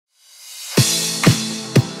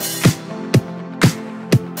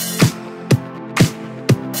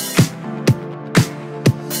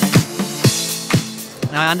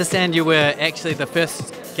I understand you were actually the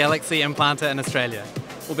first Galaxy implanter in Australia.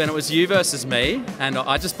 Well, Ben, it was you versus me, and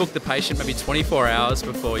I just booked the patient maybe 24 hours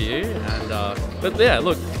before you. But yeah,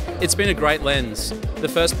 look, it's been a great lens. The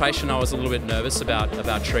first patient I was a little bit nervous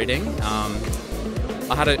about treating.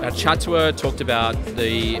 I had a chat to her, talked about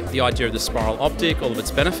the idea of the spiral optic, all of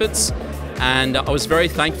its benefits, and I was very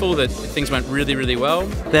thankful that things went really, really well.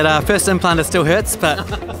 That first implanter still hurts, but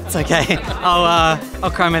it's okay.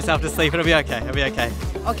 I'll cry myself to sleep. It'll be okay. It'll be okay.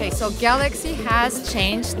 Okay, so Galaxy has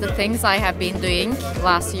changed the things I have been doing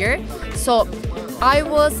last year. So I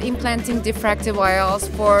was implanting diffractive IOLs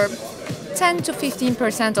for 10 to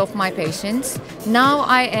 15% of my patients. Now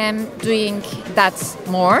I am doing that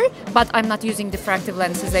more, but I'm not using diffractive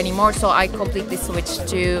lenses anymore, so I completely switched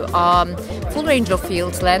to full range of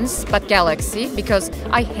field lens, but Galaxy, because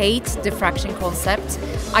I hate diffraction concept.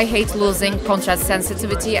 I hate losing contrast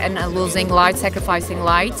sensitivity and losing light, sacrificing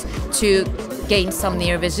light to gain some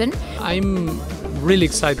near vision. I'm really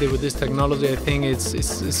excited with this technology. I think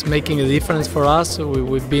it's making a difference for us.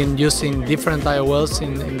 We've been using different IOLs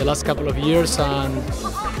in the last couple of years, and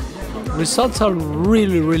results are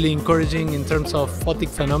really encouraging in terms of photic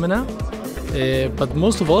phenomena, but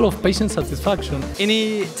most of all of patient satisfaction.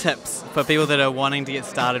 Any tips for people that are wanting to get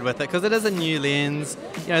started with it? Because it is a new lens.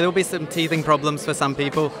 You know, there'll be some teething problems for some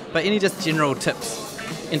people, but any just general tips?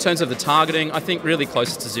 In terms of the targeting, I think really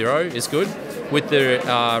close to zero is good. With the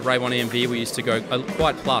RayOne EMV, we used to go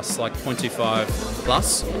quite plus, like 0.25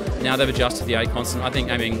 plus. Now they've adjusted the A constant. I think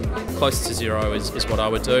aiming close to zero is what I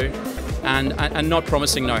would do. And not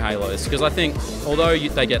promising no halos, because I think although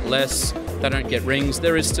they get less, they don't get rings,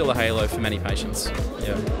 there is still a halo for many patients.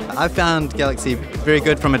 Yeah. I found Galaxy very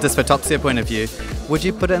good from a dysphotopsia point of view. Would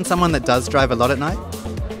you put it in someone that does drive a lot at night?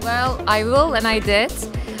 Well, I will, and I did.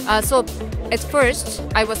 So at first,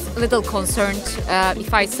 I was a little concerned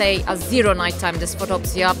if I say a zero nighttime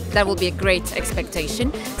dysphotopsia, that will be a great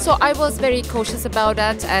expectation. So I was very cautious about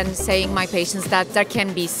that and saying my patients that there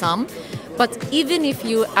can be some. But even if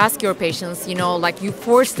you ask your patients, you know, like you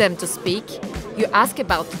force them to speak, you ask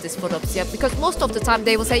about the dysphotopsia, because most of the time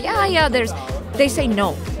they will say, yeah, they say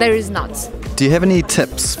no, there is not. Do you have any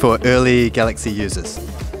tips for early Galaxy users?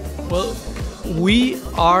 Well, we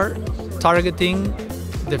are targeting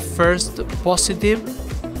the first positive,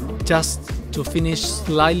 just to finish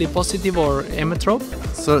slightly positive or emmetrope.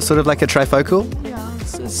 So sort of like a trifocal? Yeah.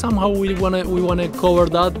 So somehow we wanna cover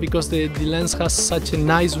that because the lens has such a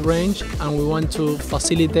nice range, and we want to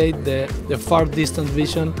facilitate the far distance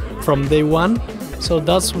vision from day one. So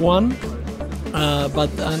that's one.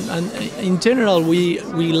 But in general, we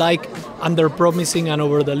like under promising and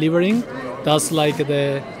over delivering. That's like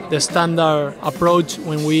the standard approach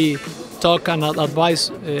when we talk and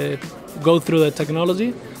advise, go through the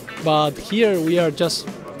technology. But here we are just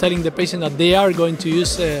telling the patient that they are going to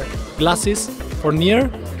use glasses for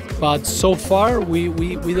near, but so far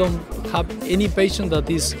we don't have any patient that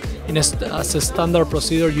is as a standard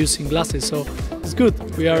procedure using glasses, so it's good.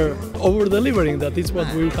 We are over delivering. That is what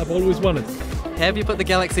we have always wanted. Have you put the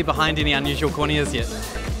Galaxy behind any unusual corneas yet?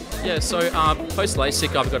 Yeah, so post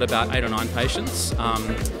LASIK I've got about 8 or 9 patients.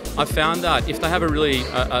 I've found that if they have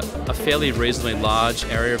a fairly reasonably large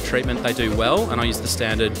area of treatment, they do well, and I use the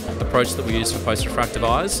standard approach that we use for post-refractive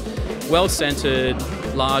eyes. Well-centered,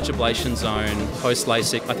 large ablation zone,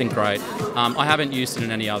 post-LASIK, I think great. I haven't used it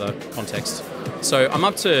in any other context. So I'm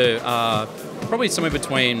up to probably somewhere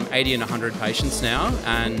between 80 and 100 patients now,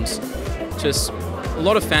 and just a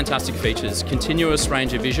lot of fantastic features. Continuous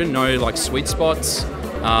range of vision, no like sweet spots,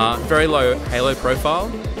 very low halo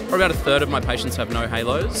profile. For about a third of my patients have no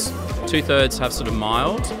halos, 2/3 have sort of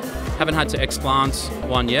mild. Haven't had to explant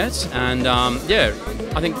one yet, and yeah,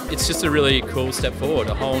 I think it's just a really cool step forward,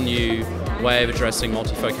 a whole new way of addressing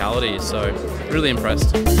multifocality, so really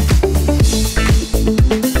impressed.